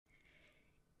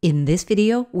In this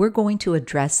video, we're going to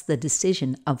address the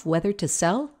decision of whether to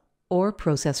sell or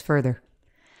process further.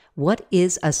 What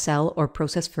is a sell or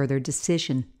process further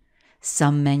decision?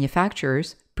 Some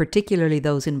manufacturers, particularly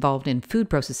those involved in food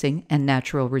processing and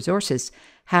natural resources,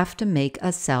 have to make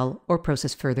a sell or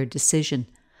process further decision.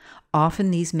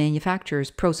 Often these manufacturers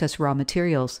process raw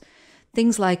materials,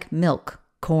 things like milk,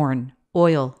 corn,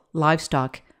 oil,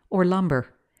 livestock, or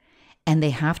lumber, and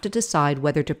they have to decide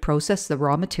whether to process the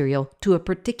raw material to a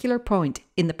particular point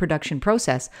in the production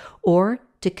process or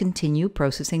to continue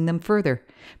processing them further,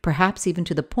 perhaps even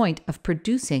to the point of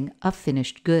producing a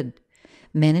finished good.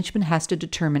 Management has to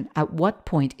determine at what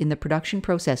point in the production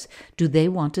process do they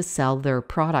want to sell their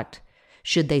product.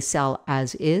 Should they sell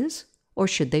as is, or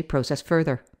should they process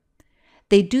further?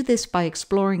 They do this by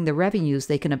exploring the revenues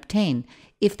they can obtain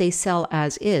if they sell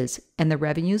as is and the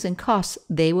revenues and costs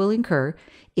they will incur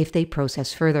if they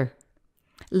process further.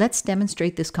 Let's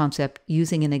demonstrate this concept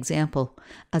using an example,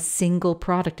 a single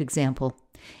product example.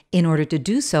 In order to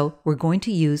do so, we're going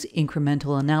to use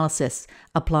incremental analysis,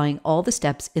 applying all the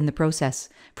steps in the process,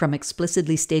 from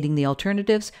explicitly stating the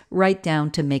alternatives right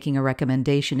down to making a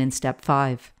recommendation in step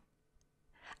 5.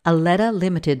 Aletta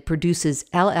Limited produces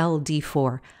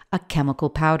LLD4, a chemical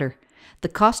powder. The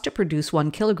cost to produce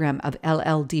 1 kilogram of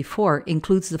LLD4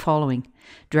 includes the following: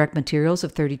 direct materials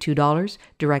of $32,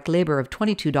 direct labor of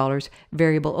 $22,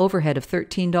 variable overhead of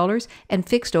 $13, and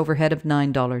fixed overhead of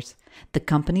 $9. The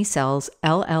company sells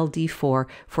LLD4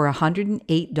 for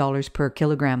 $108 per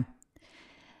kilogram.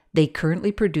 They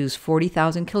currently produce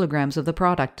 40,000 kilograms of the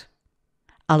product.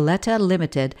 Aletta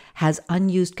Limited has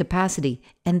unused capacity,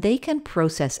 and they can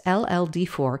process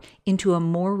LLD4 into a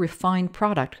more refined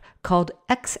product called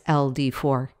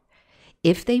XLD4.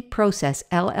 If they process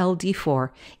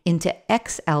LLD4 into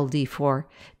XLD4,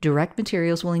 direct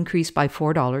materials will increase by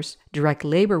 $4, direct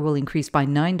labor will increase by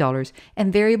 $9,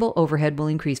 and variable overhead will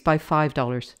increase by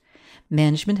 $5.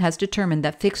 Management has determined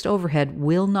that fixed overhead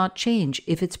will not change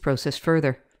if it's processed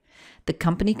further. The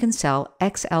company can sell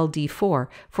XLD4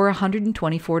 for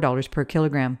 $124 per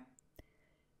kilogram.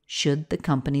 Should the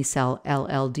company sell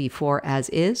LLD4 as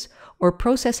is, or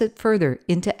process it further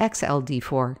into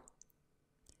XLD4?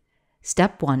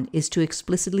 Step 1 is to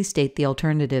explicitly state the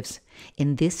alternatives.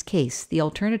 In this case, the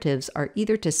alternatives are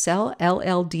either to sell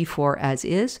LLD4 as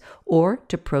is, or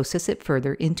to process it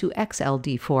further into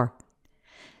XLD4.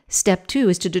 Step 2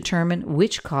 is to determine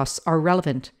which costs are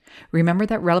relevant. Remember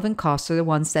that relevant costs are the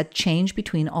ones that change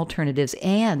between alternatives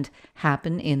and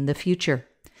happen in the future.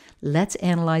 Let's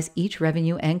analyze each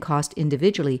revenue and cost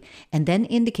individually and then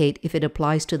indicate if it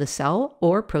applies to the sell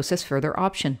or process further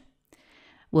option.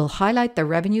 We'll highlight the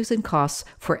revenues and costs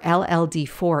for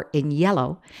LLD4 in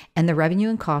yellow and the revenue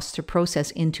and costs to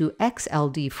process into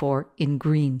XLD4 in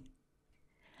green.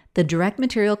 The direct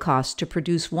material cost to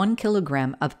produce 1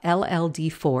 kilogram of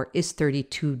LLD4 is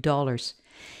 $32.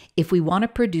 If we want to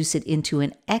produce it into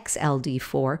an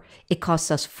XLD4, it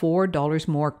costs us $4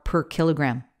 more per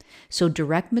kilogram. So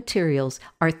direct materials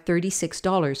are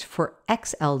 $36 for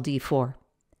XLD4.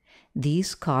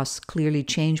 These costs clearly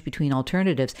change between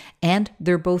alternatives, and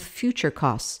they're both future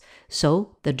costs.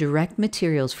 So the direct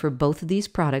materials for both of these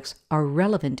products are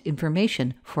relevant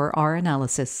information for our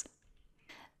analysis.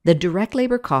 The direct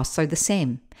labor costs are the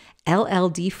same.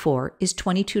 LLD4 is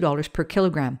 $22 per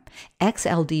kilogram.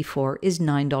 XLD4 is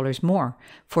 $9 more,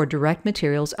 for direct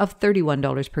materials of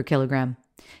 $31 per kilogram.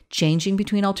 Changing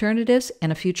between alternatives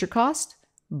and a future cost?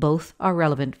 Both are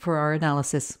relevant for our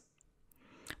analysis.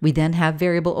 We then have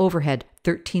variable overhead,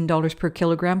 $13 per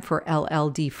kilogram for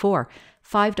LLD4,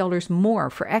 $5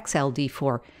 more for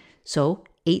XLD4, so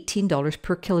 $18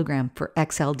 per kilogram for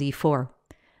XLD4.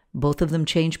 Both of them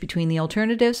change between the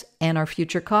alternatives and our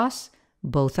future costs.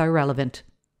 Both are relevant.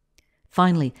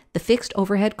 Finally, the fixed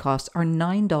overhead costs are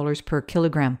 $9 per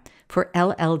kilogram for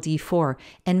LLD4,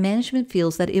 and management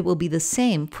feels that it will be the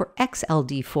same for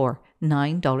XLD4,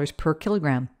 $9 per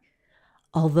kilogram.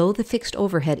 Although the fixed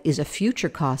overhead is a future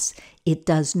cost, it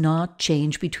does not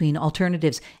change between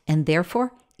alternatives, and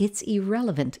therefore it's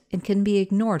irrelevant and can be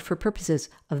ignored for purposes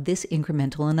of this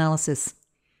incremental analysis.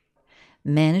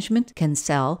 Management can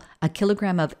sell a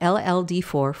kilogram of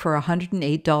LLD4 for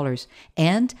 $108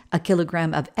 and a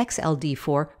kilogram of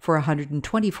XLD4 for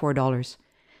 $124.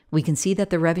 We can see that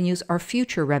the revenues are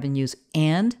future revenues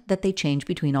and that they change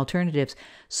between alternatives,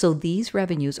 so these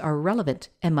revenues are relevant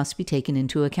and must be taken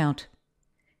into account.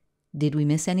 Did we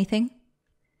miss anything?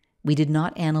 We did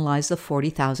not analyze the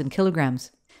 40,000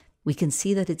 kilograms. We can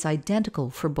see that it's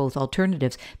identical for both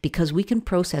alternatives because we can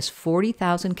process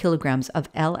 40,000 kilograms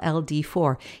of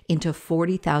LLD4 into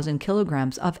 40,000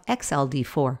 kilograms of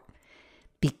XLD4.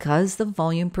 Because the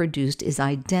volume produced is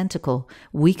identical,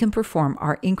 we can perform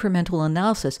our incremental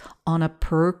analysis on a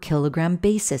per kilogram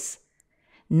basis.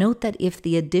 Note that if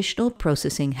the additional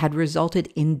processing had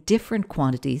resulted in different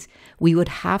quantities, we would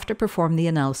have to perform the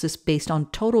analysis based on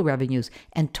total revenues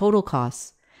and total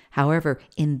costs. However,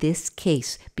 in this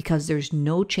case, because there's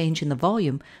no change in the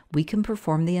volume, we can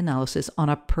perform the analysis on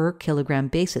a per kilogram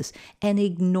basis and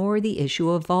ignore the issue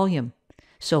of volume.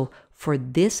 So for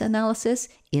this analysis,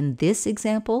 in this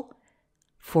example,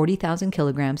 40,000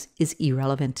 kilograms is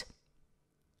irrelevant.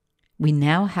 We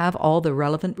now have all the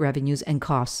relevant revenues and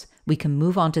costs. We can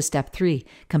move on to step 3,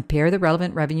 compare the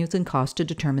relevant revenues and costs to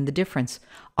determine the difference,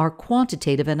 our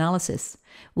quantitative analysis.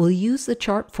 We'll use the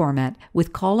chart format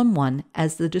with column 1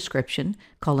 as the description,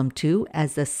 column 2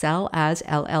 as the sell as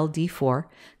LLD4,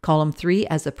 column 3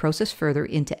 as the process further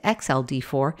into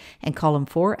XLD4, and column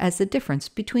 4 as the difference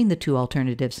between the two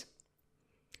alternatives.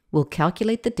 We'll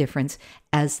calculate the difference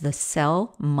as the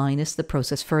sell minus the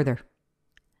process further.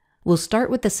 We'll start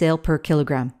with the sale per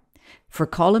kilogram. For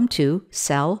column 2,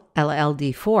 sell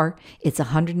LLD4, it's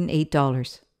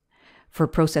 $108. For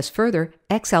process further,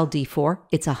 XLD4,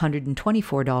 it's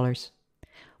 $124.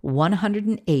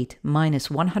 108 minus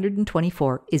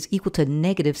 124 is equal to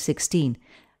negative 16.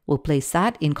 We'll place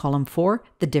that in column 4,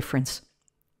 the difference.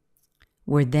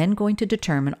 We're then going to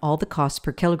determine all the costs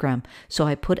per kilogram, so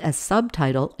I put a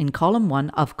subtitle in column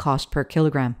 1 of cost per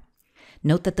kilogram.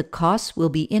 Note that the costs will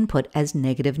be input as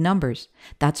negative numbers.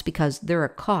 That's because there are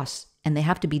costs and they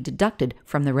have to be deducted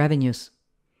from the revenues.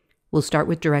 We'll start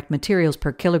with direct materials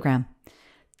per kilogram.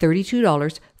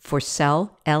 $32 for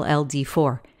sell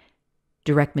LLD4.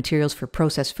 Direct materials for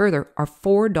process further are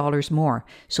 $4 more,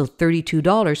 so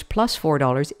 $32 plus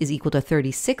 $4 is equal to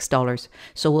 $36,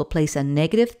 so we'll place a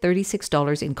negative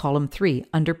 $36 in column 3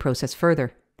 under process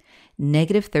further.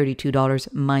 Negative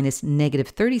 $32 minus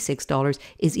negative $36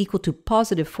 is equal to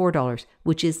positive $4,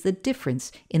 which is the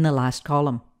difference in the last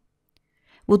column.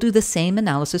 We'll do the same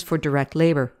analysis for direct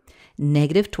labor.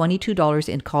 Negative $22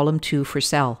 in column 2 for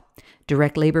sell.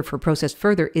 Direct labor for process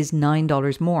further is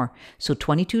 $9 more, so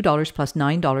 $22 plus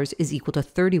 $9 is equal to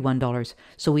 $31,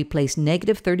 so we place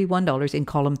negative $31 in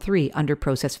column 3 under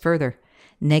process further.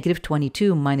 Negative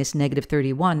 22 minus negative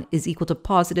 31 is equal to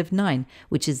positive 9,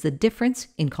 which is the difference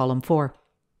in column 4.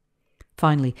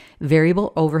 Finally,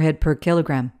 variable overhead per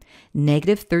kilogram.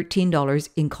 Negative $13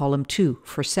 in column 2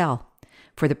 for sell.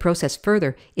 For the process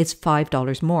further, it's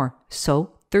 $5 more,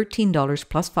 so $13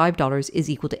 plus $5 is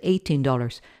equal to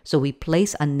 $18, so we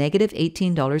place a negative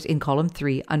 $18 in column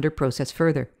 3 under process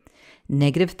further.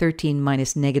 Negative 13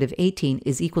 minus negative 18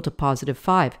 is equal to positive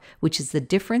 5, which is the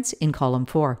difference in column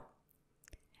 4.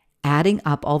 Adding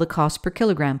up all the costs per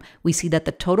kilogram, we see that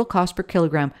the total cost per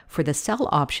kilogram for the sell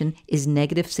option is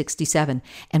negative 67,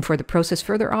 and for the process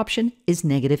further option is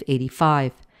negative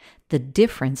 85. The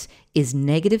difference is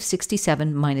negative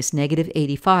 67 minus negative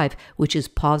 85, which is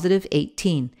positive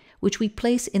 18, which we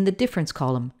place in the difference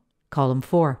column, column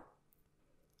 4.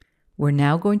 We're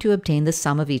now going to obtain the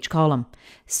sum of each column.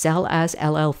 Sell as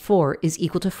LL4 is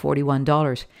equal to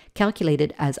 $41,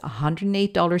 calculated as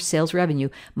 $108 sales revenue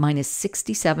minus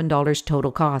 $67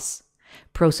 total costs.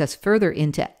 Process further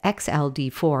into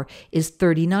XLD4 is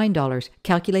 $39,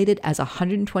 calculated as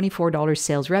 $124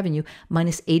 sales revenue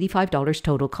minus $85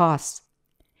 total costs.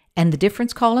 And the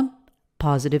difference column?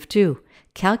 Positive 2,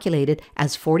 calculated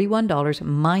as $41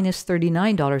 minus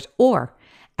 $39, or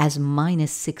as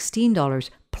minus $16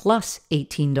 plus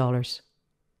 $18.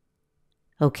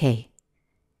 Okay,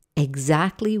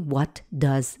 exactly what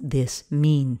does this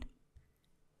mean?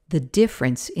 The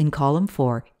difference in column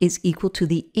 4 is equal to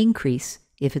the increase,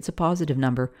 if it's a positive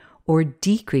number, or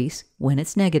decrease, when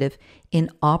it's negative, in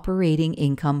operating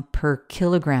income per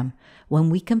kilogram when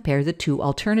we compare the two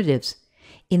alternatives.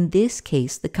 In this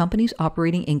case, the company's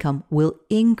operating income will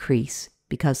increase,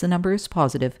 because the number is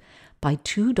positive, by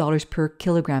 $2 per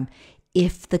kilogram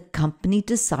if the company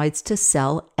decides to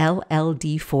sell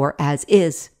LLD4 as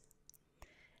is.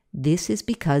 This is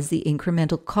because the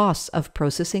incremental costs of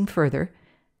processing further,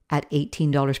 at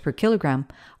 $18 per kilogram,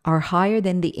 are higher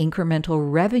than the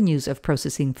incremental revenues of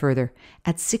processing further,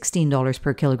 at $16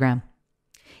 per kilogram.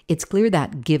 It's clear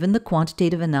that, given the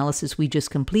quantitative analysis we just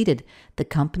completed, the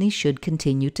company should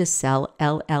continue to sell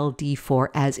LLD4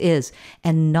 as is,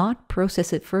 and not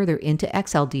process it further into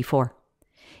XLD4.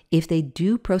 If they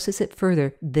do process it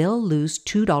further, they'll lose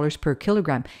 $2 per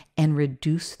kilogram and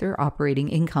reduce their operating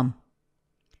income.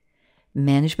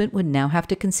 Management would now have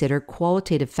to consider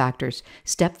qualitative factors,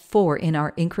 step 4 in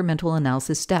our incremental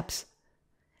analysis steps.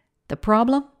 The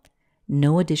problem?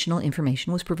 No additional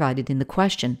information was provided in the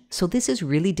question, so this is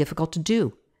really difficult to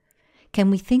do. Can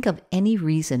we think of any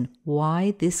reason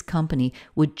why this company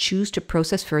would choose to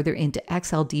process further into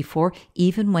XLD4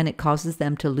 even when it causes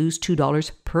them to lose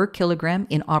 $2 per kilogram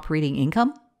in operating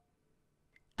income?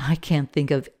 I can't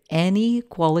think of any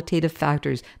qualitative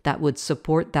factors that would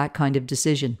support that kind of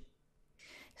decision.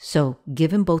 So,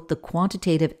 given both the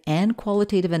quantitative and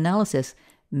qualitative analysis,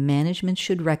 management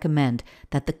should recommend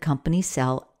that the company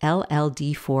sell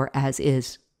LLD4 as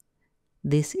is.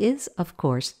 This is, of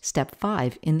course, step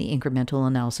 5 in the incremental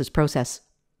analysis process.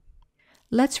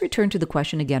 Let's return to the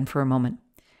question again for a moment.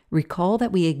 Recall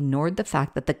that we ignored the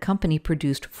fact that the company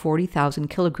produced 40,000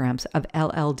 kilograms of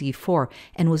LLD4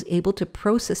 and was able to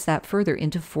process that further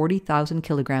into 40,000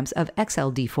 kilograms of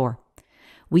XLD4.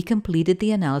 We completed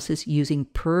the analysis using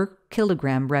per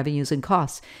kilogram revenues and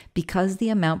costs because the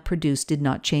amount produced did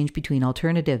not change between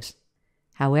alternatives.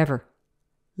 However,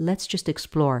 let's just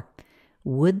explore.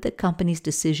 Would the company's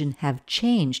decision have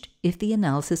changed if the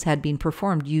analysis had been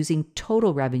performed using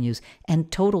total revenues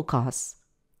and total costs?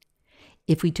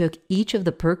 If we took each of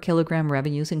the per kilogram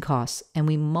revenues and costs and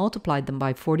we multiplied them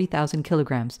by 40,000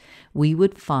 kilograms, we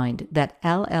would find that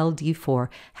LLD4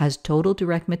 has total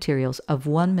direct materials of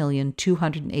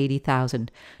 1,280,000,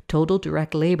 total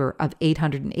direct labor of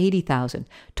 880,000,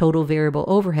 total variable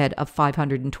overhead of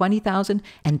 520,000,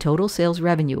 and total sales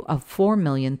revenue of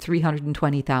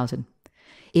 4,320,000.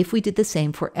 If we did the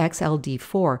same for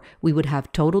XLD4, we would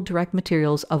have total direct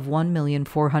materials of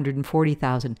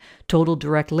 1,440,000, total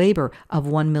direct labor of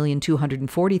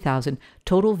 1,240,000,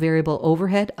 total variable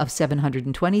overhead of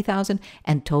 720,000,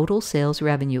 and total sales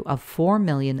revenue of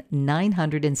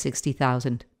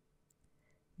 4,960,000.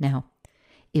 Now,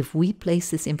 if we place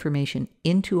this information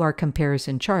into our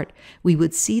comparison chart, we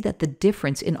would see that the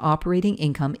difference in operating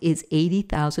income is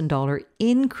 $80,000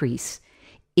 increase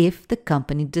if the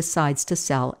company decides to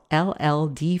sell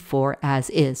LLD4 as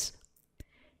is.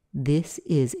 This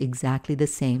is exactly the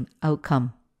same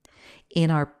outcome.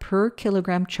 In our per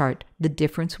kilogram chart, the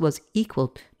difference was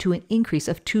equal to an increase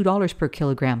of $2 per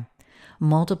kilogram.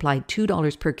 Multiply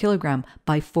 $2 per kilogram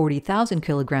by 40,000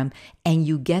 kilogram and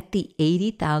you get the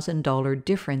 $80,000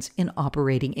 difference in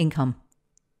operating income.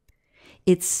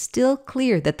 It's still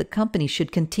clear that the company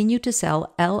should continue to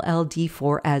sell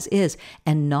LLD4 as is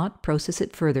and not process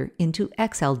it further into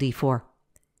XLD4.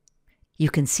 You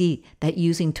can see that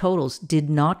using totals did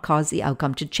not cause the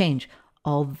outcome to change,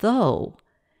 although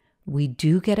we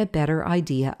do get a better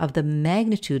idea of the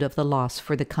magnitude of the loss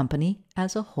for the company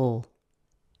as a whole.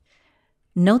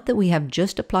 Note that we have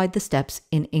just applied the steps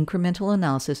in incremental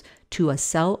analysis to a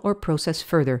sell or process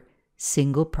further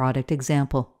single product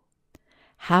example.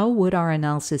 How would our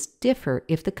analysis differ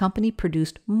if the company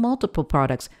produced multiple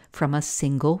products from a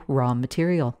single raw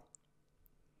material?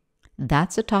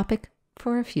 That's a topic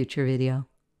for a future video.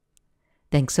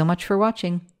 Thanks so much for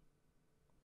watching.